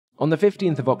On the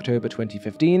 15th of October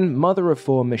 2015, mother of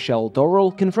four Michelle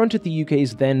Dorrell confronted the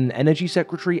UK's then Energy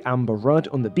Secretary Amber Rudd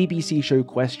on the BBC show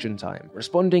Question Time,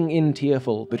 responding in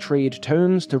tearful, betrayed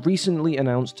tones to recently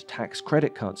announced tax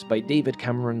credit cuts by David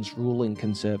Cameron's ruling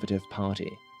Conservative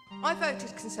Party. I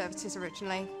voted Conservatives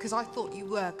originally because I thought you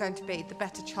were going to be the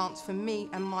better chance for me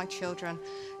and my children.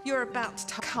 You're about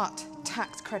to cut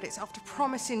tax credits after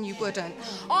promising you wouldn't.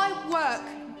 I work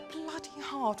bloody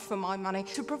hard for my money,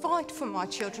 to provide for my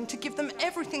children, to give them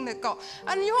everything they've got,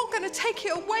 and you're going to take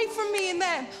it away from me and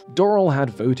them. Dorrell had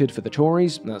voted for the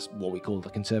Tories, that's what we call the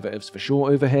Conservatives for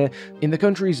short over here, in the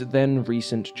country's then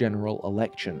recent general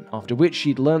election, after which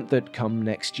she'd learnt that come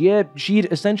next year,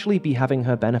 she'd essentially be having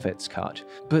her benefits cut.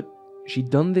 But she'd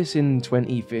done this in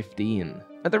 2015.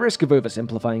 At the risk of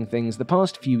oversimplifying things, the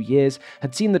past few years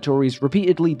had seen the Tories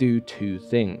repeatedly do two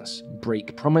things: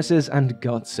 break promises and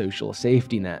gut social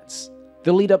safety nets.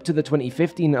 The lead up to the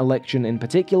 2015 election in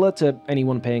particular, to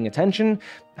anyone paying attention,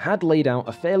 had laid out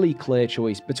a fairly clear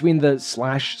choice between the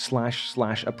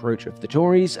 /// approach of the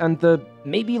Tories and the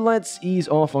maybe let's ease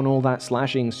off on all that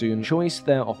slashing soon choice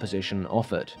their opposition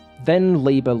offered. Then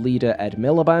Labour leader Ed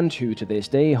Miliband, who to this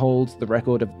day holds the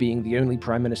record of being the only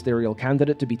prime ministerial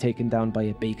candidate to be taken down by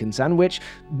a bacon sandwich,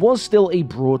 was still a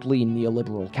broadly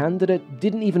neoliberal candidate,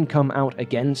 didn't even come out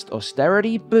against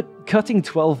austerity, but cutting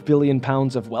 £12 billion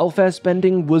of welfare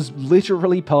spending was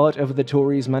literally part of the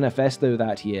Tories' manifesto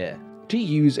that year. To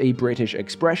use a British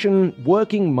expression,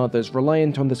 working mothers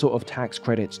reliant on the sort of tax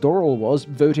credits Dorrell was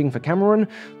voting for Cameron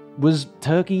was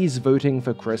turkeys voting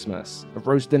for Christmas. A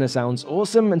roast dinner sounds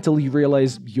awesome until you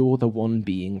realize you're the one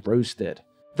being roasted.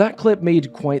 That clip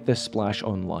made quite the splash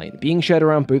online, being shared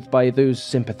around both by those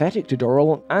sympathetic to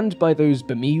Dorrell and by those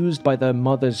bemused by the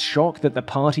mother's shock that the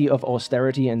party of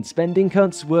austerity and spending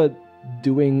cuts were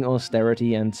doing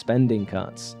austerity and spending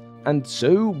cuts. And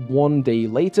so, one day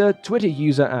later, Twitter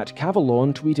user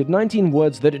 @Cavalorn tweeted 19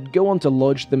 words that'd go on to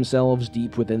lodge themselves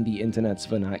deep within the internet's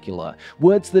vernacular.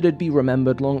 Words that'd be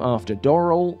remembered long after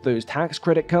Dorrell, those tax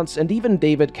credit cuts, and even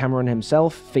David Cameron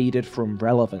himself faded from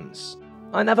relevance.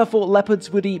 "I never thought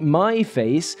leopards would eat my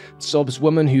face," sobs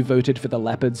woman who voted for the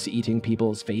Leopards Eating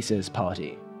People's Faces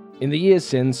party. In the years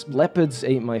since, Leopards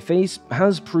Ate My Face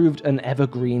has proved an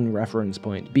evergreen reference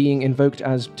point, being invoked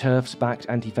as TERFs-backed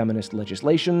anti-feminist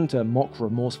legislation to mock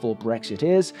remorseful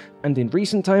Brexiteers, and in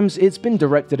recent times it's been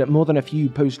directed at more than a few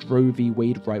post-Roe v.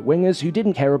 Wade right-wingers who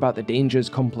didn't care about the dangers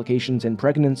complications in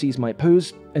pregnancies might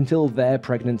pose until their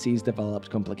pregnancies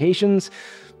developed complications.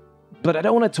 But I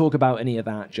don't want to talk about any of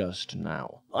that just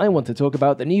now. I want to talk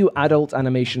about the new adult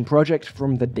animation project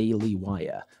from the Daily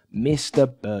Wire, Mr.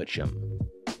 Birchum.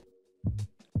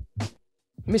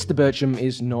 Mr. Birchum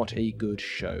is not a good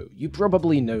show. You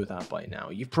probably know that by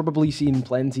now. You've probably seen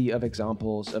plenty of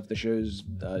examples of the show's,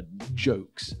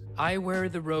 jokes. I wear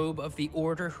the robe of the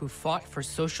Order who fought for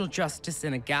social justice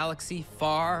in a galaxy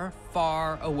far,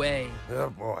 far away. Oh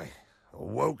boy, a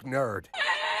woke nerd.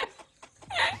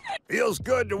 Feels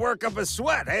good to work up a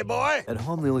sweat, hey boy? At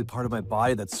home, the only part of my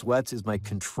body that sweats is my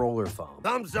controller phone.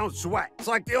 Thumbs don't sweat. It's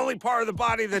like the only part of the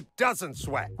body that doesn't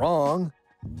sweat. Wrong,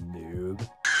 noob.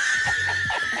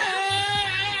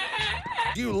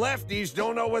 You lefties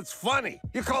don't know what's funny.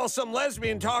 You call some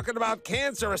lesbian talking about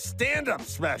cancer a stand-up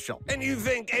special, and you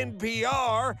think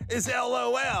NPR is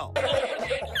LOL.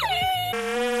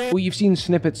 Or you've seen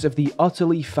snippets of the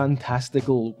utterly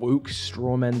fantastical woke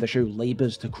strawmen the show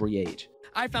labors to create.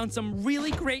 I found some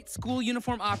really great school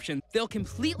uniform options. They'll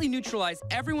completely neutralize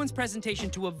everyone's presentation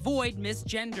to avoid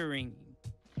misgendering.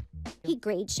 He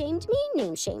grade shamed me,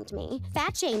 name shamed me,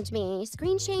 fat shamed me,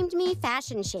 screen shamed me,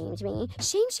 fashion shamed me,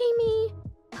 shame me.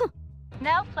 Huh.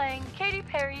 Now playing Katy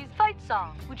Perry's Fight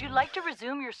Song. Would you like to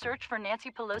resume your search for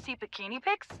Nancy Pelosi bikini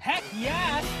pics? Heck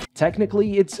yes!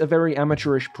 Technically, it's a very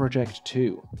amateurish project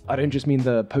too. I don't just mean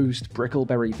the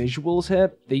post-Brickleberry visuals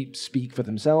here, they speak for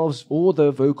themselves, or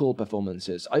the vocal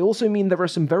performances. I also mean there are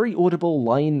some very audible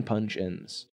line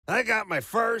punch-ins. I got my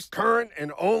first, current,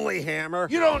 and only hammer.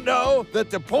 You don't know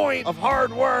that the point of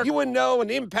hard work, you would know an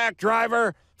impact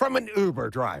driver from an Uber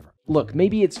driver. Look,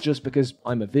 maybe it's just because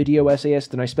I'm a video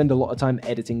essayist and I spend a lot of time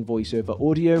editing voiceover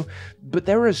audio, but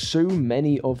there are so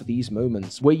many of these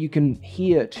moments where you can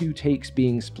hear two takes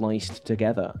being spliced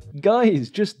together. Guys,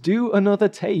 just do another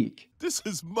take. This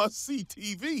is must-see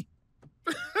TV.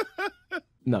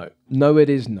 No, it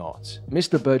is not.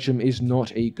 Mr. Birchum is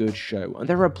not a good show, and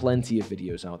there are plenty of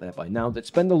videos out there by now that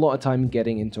spend a lot of time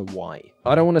getting into why.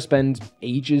 I don't want to spend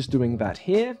ages doing that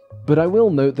here, but I will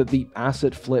note that the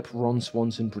asset flip Ron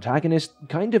Swanson protagonist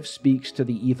kind of speaks to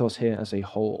the ethos here as a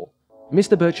whole.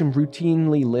 Mr. Birchum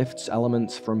routinely lifts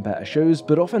elements from better shows,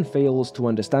 but often fails to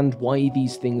understand why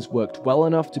these things worked well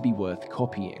enough to be worth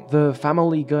copying. The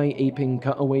Family Guy aping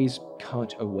cutaways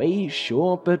cut away,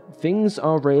 sure, but things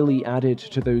are rarely added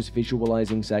to those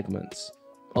visualizing segments.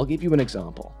 I'll give you an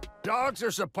example. Dogs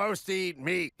are supposed to eat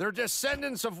meat. They're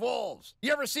descendants of wolves.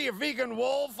 You ever see a vegan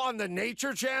wolf on the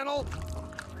Nature Channel?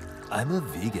 I'm a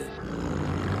vegan.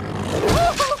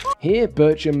 Here,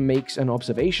 Birchum makes an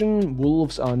observation: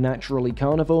 wolves are naturally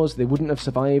carnivores, they wouldn't have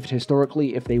survived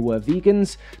historically if they were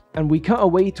vegans, and we cut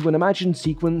away to an imagined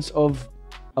sequence of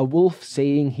a wolf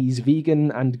saying he's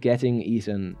vegan and getting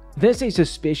eaten. There's a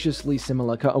suspiciously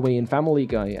similar cutaway in Family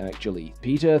Guy, actually.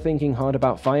 Peter, thinking hard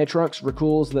about fire trucks,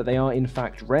 recalls that they are in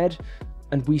fact red,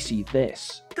 and we see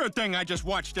this. Good thing I just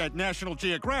watched that National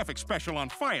Geographic special on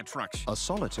fire trucks. A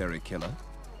solitary killer,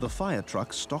 the fire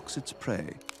truck stalks its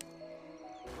prey.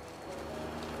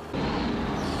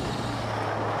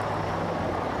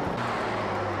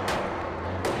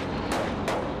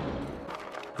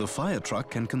 The fire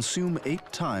truck can consume 8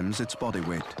 times its body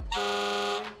weight.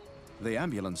 The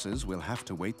ambulances will have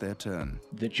to wait their turn.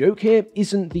 The joke here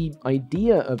isn't the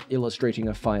idea of illustrating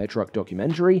a fire truck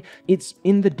documentary, it's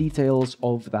in the details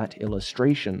of that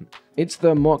illustration. It's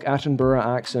the mock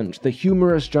Attenborough accent, the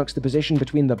humorous juxtaposition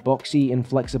between the boxy,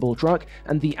 inflexible truck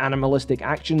and the animalistic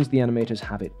actions the animators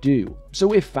have it do.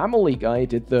 So if Family Guy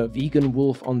did the vegan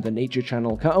wolf on the Nature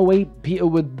Channel cutaway, Peter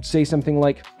would say something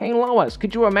like, "Hey Lois,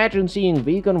 could you imagine seeing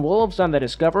vegan wolves on the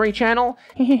Discovery Channel?"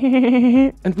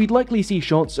 And we'd likely see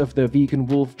shots of the vegan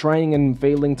wolf trying and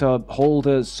failing to hold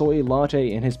a soy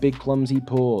latte in his big clumsy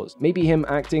paws. Maybe him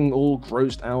acting all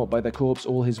grossed out by the corpse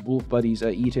all his wolf buddies are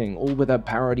eating, all with a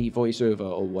parody voiceover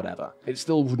or whatever. It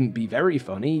still wouldn't be very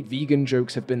funny. Vegan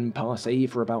jokes have been passé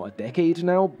for about a decade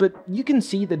now, but you can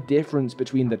see the difference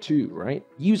between the two, right?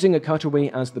 Using a cutaway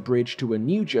as the bridge to a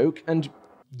new joke and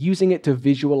using it to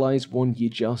visualize one you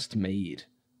just made.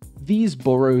 These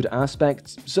borrowed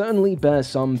aspects certainly bear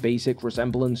some basic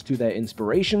resemblance to their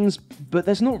inspirations, but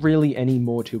there's not really any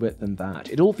more to it than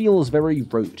that. It all feels very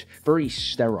rote, very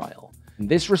sterile. In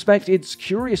this respect, it's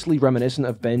curiously reminiscent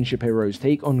of Ben Shapiro's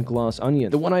take on Glass Onion,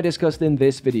 the one I discussed in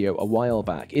this video a while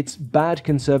back. It's bad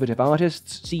conservative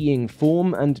artists seeing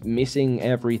form and missing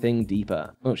everything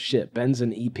deeper. Oh shit, Ben's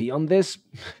an EP on this?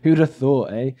 Who'd have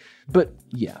thought, eh? But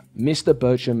yeah, Mr.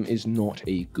 Birchum is not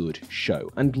a good show,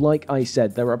 and like I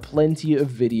said, there are plenty of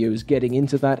videos getting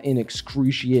into that in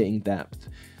excruciating depth.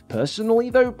 Personally,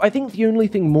 though, I think the only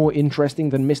thing more interesting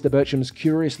than Mr. Birchum's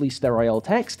curiously sterile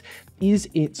text is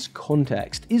its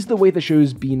context, is the way the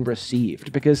show's been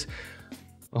received, because,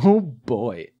 oh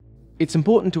boy. It's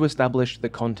important to establish the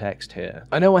context here.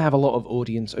 I know I have a lot of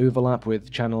audience overlap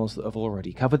with channels that have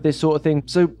already covered this sort of thing,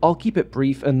 so I'll keep it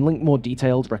brief and link more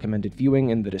detailed recommended viewing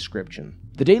in the description.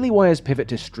 The Daily Wire's pivot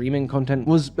to streaming content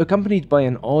was accompanied by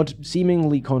an odd,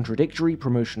 seemingly contradictory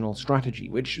promotional strategy,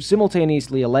 which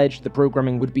simultaneously alleged the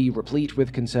programming would be replete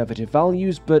with conservative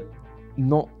values, but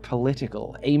not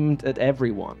political, aimed at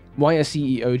everyone. Wire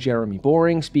CEO Jeremy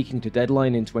Boring, speaking to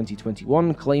Deadline in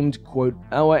 2021, claimed, quote,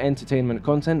 "Our entertainment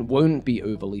content won't be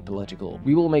overly political.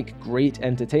 We will make great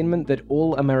entertainment that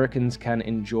all Americans can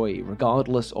enjoy,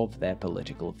 regardless of their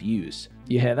political views."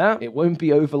 You hear that? It won't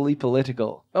be overly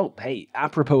political. Oh, hey,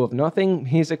 apropos of nothing,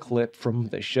 here's a clip from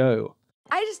the show.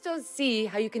 I just don't see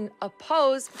how you can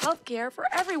oppose healthcare for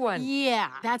everyone. Yeah,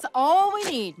 that's all we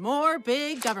need. More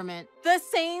big government. The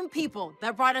same people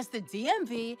that brought us the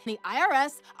DMV, the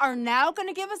IRS, are now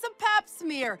gonna give us a pap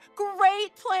smear.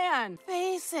 Great plan.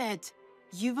 Face it,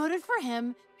 you voted for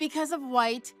him because of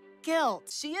white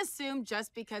guilt. She assumed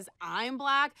just because I'm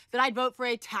black that I'd vote for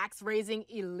a tax-raising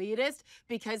elitist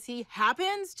because he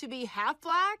happens to be half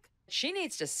black. She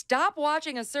needs to stop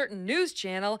watching a certain news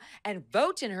channel and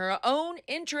vote in her own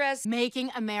interest.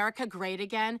 Making America great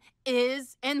again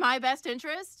is in my best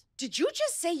interest. Did you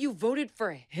just say you voted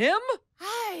for him?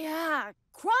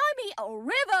 Cry me a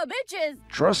river, bitches!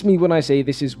 Trust me when I say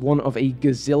this is one of a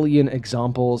gazillion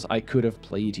examples I could have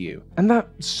played you. And that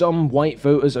some white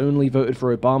voters only voted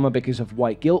for Obama because of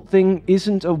white guilt thing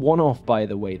isn't a one-off, by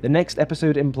the way. The next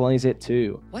episode implies it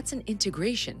too. What's an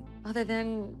integration? Other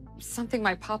than something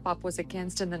my pop-up was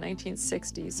against in the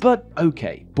 1960s. But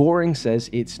okay, Boring says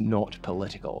it's not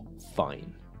political.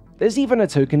 Fine. There's even a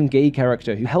token gay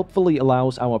character who helpfully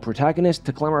allows our protagonist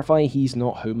to clarify he's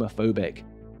not homophobic.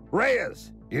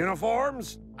 Reyes,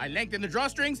 uniforms? I lengthen the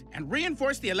drawstrings and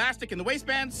reinforce the elastic in the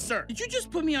waistbands, sir. Did you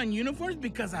just put me on uniforms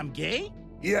because I'm gay?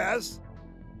 Yes,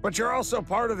 but you're also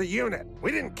part of the unit.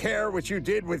 We didn't care what you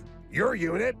did with your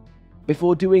unit.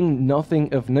 Before doing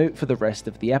nothing of note for the rest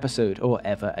of the episode, or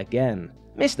ever again.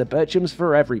 Mr. Birchum's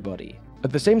for everybody.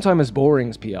 At the same time as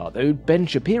Boring's PR, though, Ben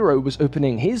Shapiro was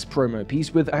opening his promo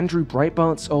piece with Andrew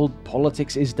Breitbart's old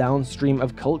 "politics is downstream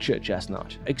of culture"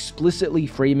 chestnut, explicitly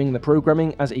framing the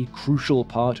programming as a crucial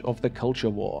part of the culture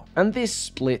war. And this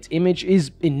split image is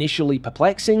initially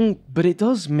perplexing, but it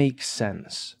does make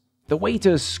sense. The way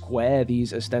to square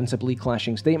these ostensibly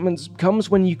clashing statements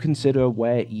comes when you consider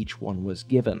where each one was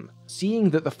given. Seeing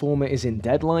that the former is in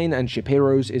Deadline and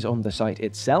Shapiro's is on the site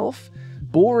itself,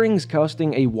 Boring's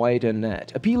casting a wider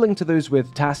net, appealing to those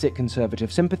with tacit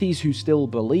conservative sympathies who still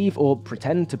believe, or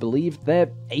pretend to believe, they're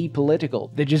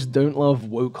apolitical. They just don't love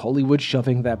woke Hollywood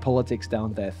shoving their politics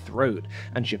down their throat.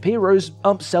 And Shapiro's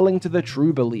upselling to the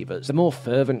true believers, the more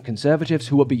fervent conservatives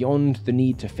who are beyond the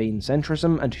need to feign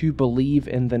centrism and who believe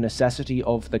in the necessity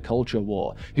of the culture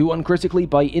war, who uncritically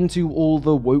buy into all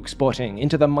the woke spotting,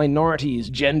 into the minorities,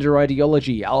 gender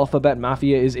ideology, alphabet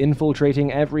mafia is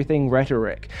infiltrating everything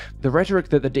rhetoric. The rhetoric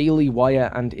that the Daily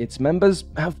Wire and its members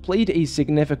have played a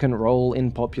significant role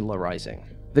in popularizing.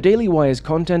 The Daily Wire's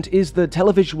content is the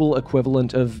televisual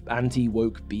equivalent of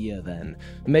anti-woke beer then.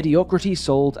 Mediocrity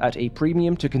sold at a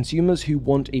premium to consumers who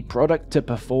want a product to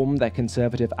perform their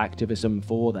conservative activism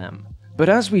for them. But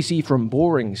as we see from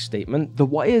Boring's statement, the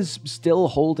Wire's still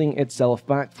holding itself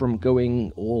back from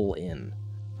going all in.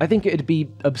 I think it'd be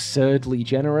absurdly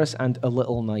generous and a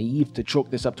little naive to chalk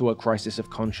this up to a crisis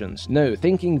of conscience. No,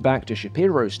 thinking back to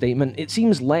Shapiro's statement, it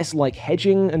seems less like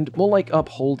hedging and more like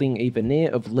upholding a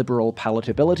veneer of liberal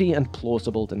palatability and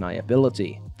plausible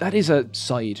deniability. That is a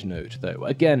side note, though.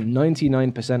 Again,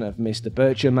 99% of Mr.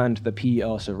 Birchum and the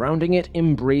PR surrounding it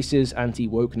embraces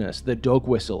anti-wokeness, the dog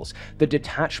whistles, the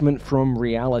detachment from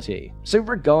reality. So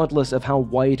regardless of how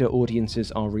wider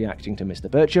audiences are reacting to Mr.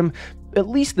 Birchum, at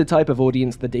least the type of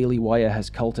audience the Daily Wire has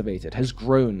cultivated, has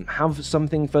grown, have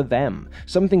something for them.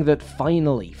 Something that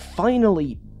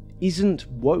finally isn't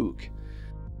woke.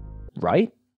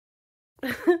 Right?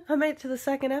 I made it to the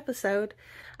second episode.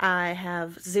 I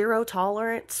have zero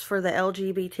tolerance for the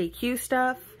LGBTQ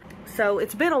stuff. So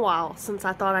it's been a while since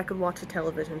I thought I could watch a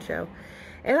television show.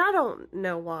 And I don't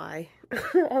know why.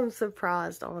 I'm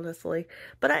surprised, honestly.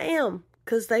 But I am,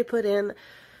 because they put in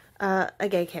a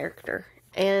gay character.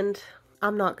 And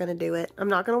I'm not going to do it. I'm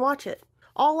not going to watch it.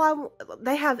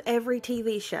 They have every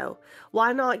TV show.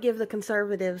 Why not give the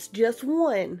conservatives just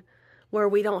one where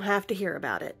we don't have to hear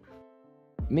about it?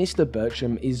 Mr.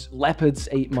 Birchum is Leopards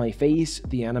Ate My Face,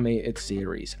 the animated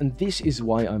series, and this is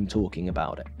why I'm talking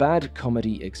about it. Bad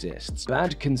comedy exists.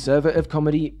 Bad conservative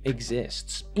comedy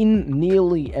exists. In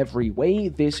nearly every way,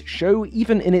 this show,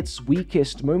 even in its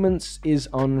weakest moments, is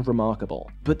unremarkable.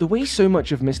 But the way so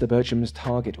much of Mr. Birchum's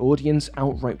target audience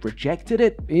outright rejected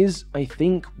it is, I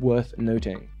think, worth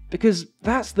noting. Because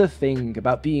that's the thing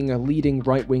about being a leading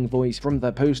right-wing voice from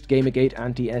the post-Gamergate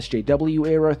anti-SJW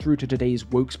era through to today's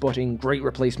woke-spotting Great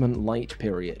Replacement Light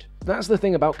period. That's the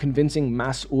thing about convincing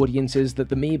mass audiences that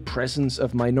the mere presence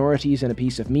of minorities in a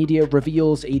piece of media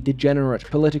reveals a degenerate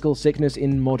political sickness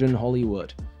in modern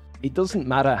Hollywood. It doesn't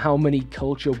matter how many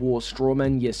culture war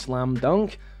strawmen you slam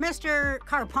dunk. Mr.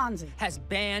 Carponzi has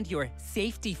banned your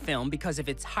safety film because of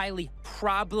its highly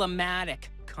problematic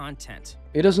content.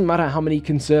 It doesn't matter how many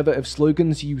conservative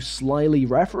slogans you slyly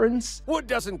reference. Wood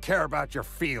doesn't care about your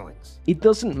feelings. It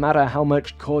doesn't matter how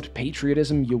much cod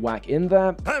patriotism you whack in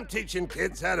there. I'm teaching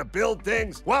kids how to build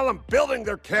things while I'm building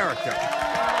their character.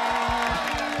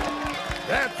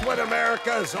 That's what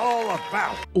America is all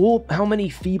about. Or how many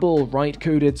feeble,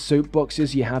 right-coded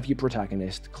soapboxes you have your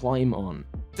protagonist climb on.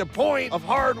 The point of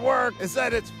hard work is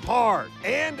that it's hard,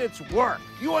 and it's work.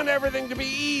 You want everything to be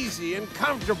easy and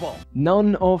comfortable.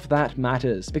 None of that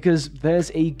matters, because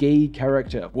there's a gay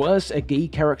character. Worse, a gay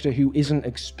character who isn't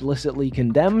explicitly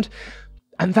condemned,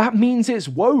 and that means it's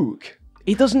woke.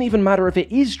 It doesn't even matter if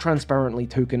it is transparently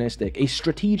tokenistic, a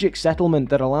strategic settlement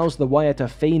that allows the Wire to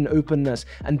feign openness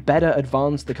and better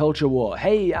advance the culture war.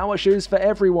 Hey, our show's for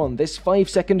everyone, this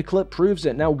 5-second clip proves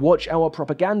it, now watch our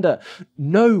propaganda.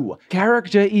 No,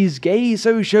 character is gay,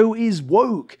 so show is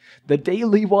woke. The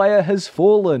Daily Wire has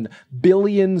fallen,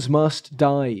 billions must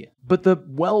die. But the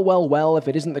well, if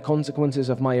it isn't the consequences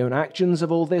of my own actions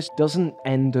of all this, doesn't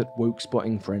end at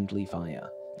woke-spotting friendly fire.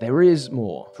 There is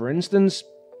more. For instance,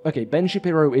 okay, Ben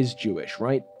Shapiro is Jewish,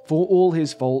 right? For all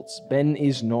his faults, Ben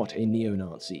is not a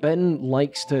neo-Nazi. Ben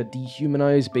likes to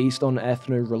dehumanize based on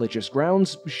ethno-religious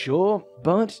grounds, sure,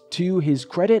 but to his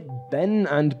credit, Ben,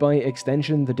 and by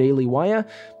extension the Daily Wire,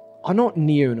 are not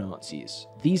neo-Nazis.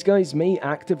 These guys may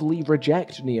actively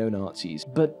reject neo-Nazis,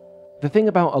 but The thing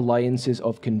about alliances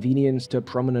of convenience to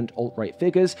prominent alt-right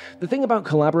figures, the thing about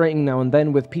collaborating now and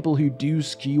then with people who do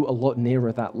skew a lot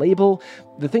nearer that label,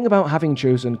 the thing about having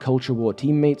chosen culture war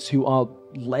teammates who are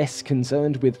less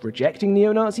concerned with rejecting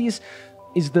neo-Nazis,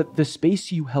 is that the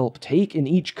space you help take in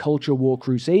each culture war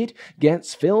crusade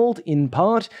gets filled, in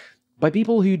part, by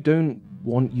people who don't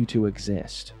want you to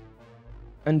exist.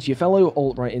 And your fellow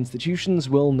alt-right institutions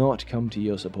will not come to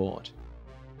your support.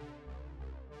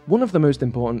 One of the most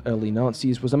important early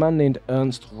Nazis was a man named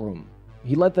Ernst Röhm.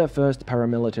 He led their first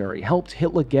paramilitary, helped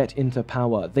Hitler get into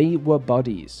power, they were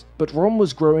buddies. But Röhm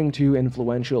was growing too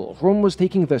influential. Röhm was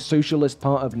taking the socialist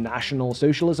part of National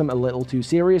Socialism a little too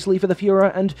seriously for the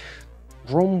Führer, and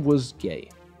Röhm was gay.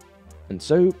 And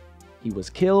so, he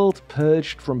was killed,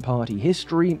 purged from party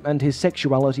history, and his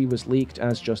sexuality was leaked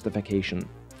as justification.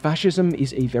 Fascism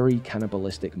is a very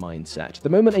cannibalistic mindset. The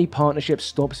moment a partnership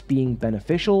stops being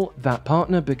beneficial, that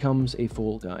partner becomes a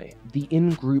fall guy. The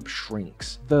in-group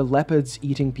shrinks. The Leopards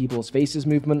Eating People's Faces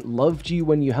movement loved you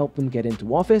when you helped them get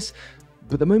into office,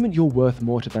 but the moment you're worth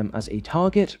more to them as a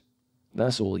target,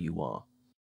 that's all you are.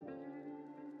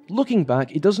 Looking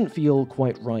back, it doesn't feel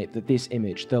quite right that this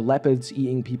image, the Leopards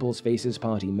Eating People's Faces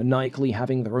party maniacally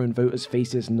having their own voters'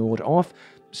 faces gnawed off,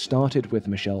 started with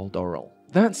Michelle Dorrell.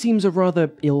 That seems a rather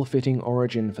ill-fitting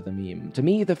origin for the meme. To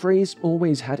me, the phrase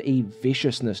always had a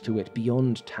viciousness to it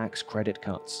beyond tax credit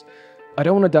cuts. I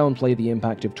don't want to downplay the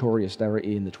impact of Tory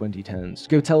austerity in the 2010s.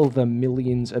 Go tell the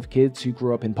millions of kids who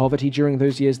grew up in poverty during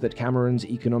those years that Cameron's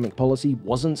economic policy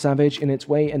wasn't savage in its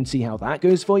way and see how that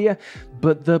goes for you.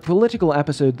 But the political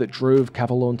episode that drove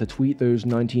Cavallon to tweet those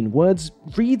 19 words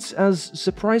reads as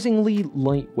surprisingly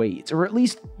lightweight, or at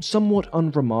least somewhat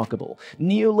unremarkable.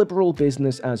 Neoliberal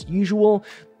business as usual,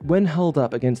 when held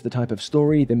up against the type of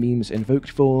story the meme's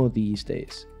invoked for these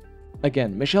days.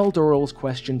 Again, Michelle Dorrell's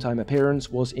Question Time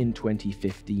appearance was in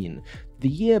 2015, the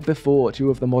year before two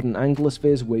of the modern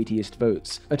Anglosphere's weightiest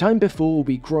votes, a time before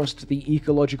we crossed the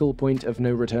ecological point of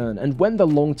no return, and when the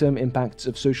long-term impacts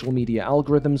of social media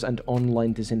algorithms and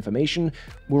online disinformation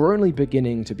were only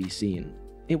beginning to be seen.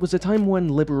 It was a time when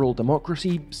liberal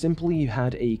democracy simply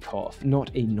had a cough,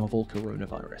 not a novel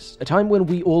coronavirus. A time when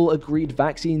we all agreed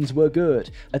vaccines were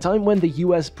good. A time when the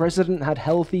US president had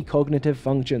healthy cognitive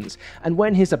functions, and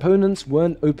when his opponents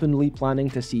weren't openly planning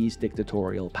to seize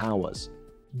dictatorial powers.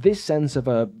 This sense of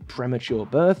a premature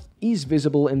birth is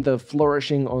visible in the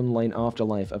flourishing online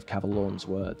afterlife of Cavallon's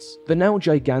words. The now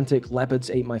gigantic Leopards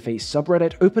Ate My Face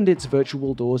subreddit opened its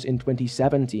virtual doors in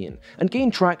 2017, and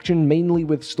gained traction mainly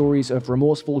with stories of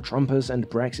remorseful Trumpers and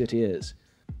Brexiteers.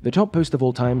 The top post of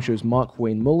all time shows Mark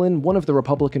Wayne Mullin, one of the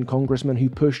Republican congressmen who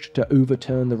pushed to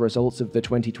overturn the results of the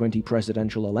 2020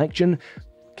 presidential election,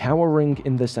 cowering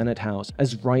in the Senate House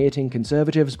as rioting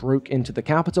conservatives broke into the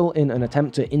Capitol in an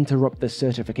attempt to interrupt the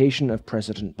certification of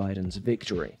President Biden's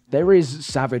victory. There is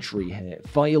savagery here,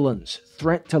 violence,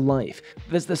 threat to life.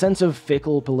 There's the sense of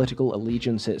fickle political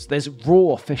allegiances. There's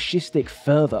raw, fascistic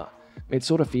fervor. It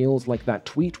sort of feels like that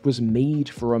tweet was made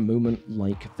for a moment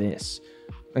like this.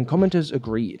 And commenters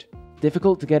agreed.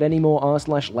 Difficult to get any more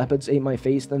r/Leopards Ate My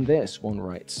Face than this, one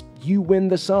writes. You win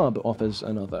the sub, offers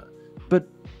another. But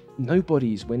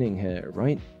nobody's winning here,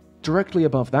 right? Directly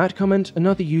above that comment,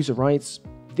 another user writes,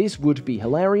 this would be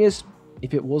hilarious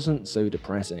if it wasn't so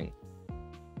depressing.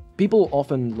 People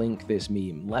often link this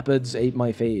meme, Leopards Ate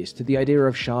My Face, to the idea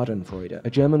of schadenfreude, a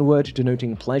German word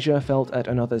denoting pleasure felt at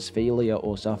another's failure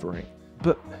or suffering.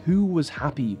 But who was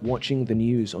happy watching the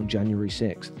news on January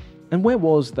 6th? And where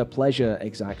was the pleasure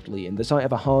exactly in the sight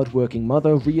of a hard-working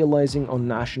mother realizing on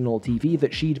national TV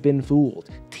that she'd been fooled,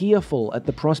 tearful at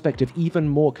the prospect of even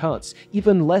more cuts,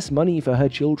 even less money for her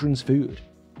children's food?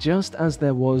 Just as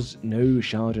there was no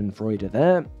schadenfreude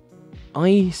there,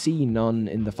 I see none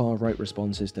in the far-right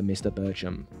responses to Mr.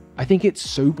 Birchum. I think it's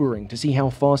sobering to see how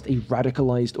fast a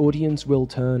radicalized audience will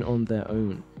turn on their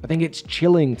own. I think it's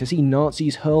chilling to see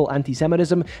Nazis hurl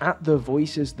anti-Semitism at the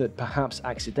voices that perhaps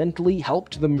accidentally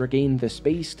helped them regain the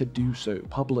space to do so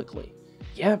publicly.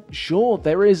 Yeah, sure,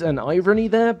 there is an irony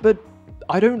there, but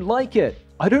I don't like it.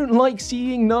 I don't like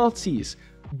seeing Nazis.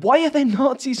 Why are there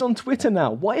Nazis on Twitter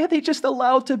now? Why are they just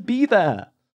allowed to be there?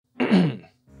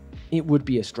 It would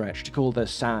be a stretch to call the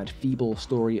sad, feeble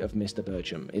story of Mr.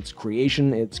 Birchum, its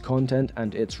creation, its content,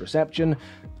 and its reception,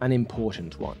 an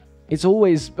important one. It's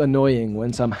always annoying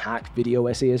when some hack video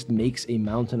essayist makes a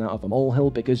mountain out of a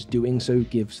molehill because doing so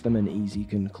gives them an easy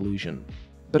conclusion.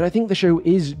 But I think the show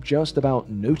is just about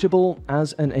notable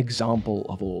as an example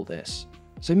of all this.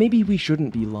 So maybe we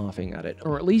shouldn't be laughing at it,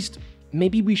 or at least,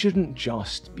 maybe we shouldn't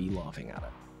just be laughing at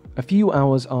it. A few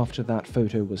hours after that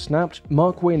photo was snapped,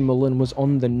 Mark Wayne Mullen was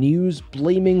on the news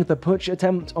blaming the putsch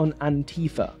attempt on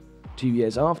Antifa. 2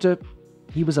 years after,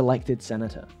 he was elected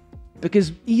senator.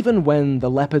 Because even when the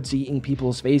Leopards Eating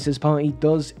People's Faces party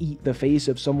does eat the face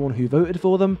of someone who voted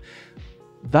for them,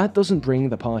 that doesn't bring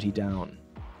the party down.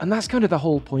 And that's kind of the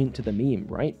whole point to the meme,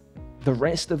 right? The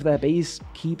rest of their base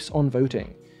keeps on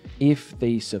voting. If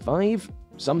they survive,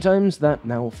 sometimes that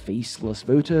now faceless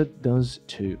voter does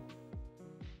too.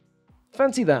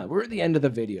 Fancy that, we're at the end of the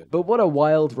video, but what a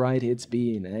wild ride it's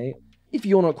been, eh? If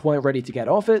you're not quite ready to get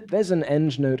off it, there's an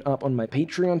end note up on my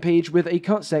Patreon page with a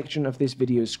cut section of this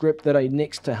video's script that I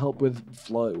nixed to help with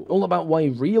flow, all about why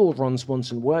real Ron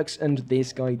Swanson works and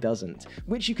this guy doesn't,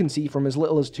 which you can see from as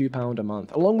little as £2 a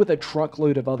month, along with a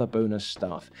truckload of other bonus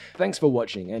stuff. Thanks for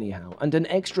watching anyhow, and an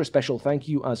extra special thank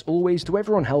you as always to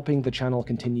everyone helping the channel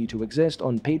continue to exist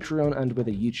on Patreon and with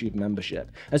a YouTube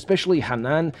membership, especially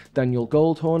Hanan, Daniel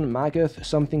Goldhorn, Magath,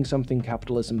 Something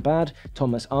Capitalism Bad,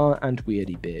 Thomas R, and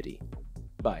Weirdy Beardy.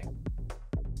 Bye.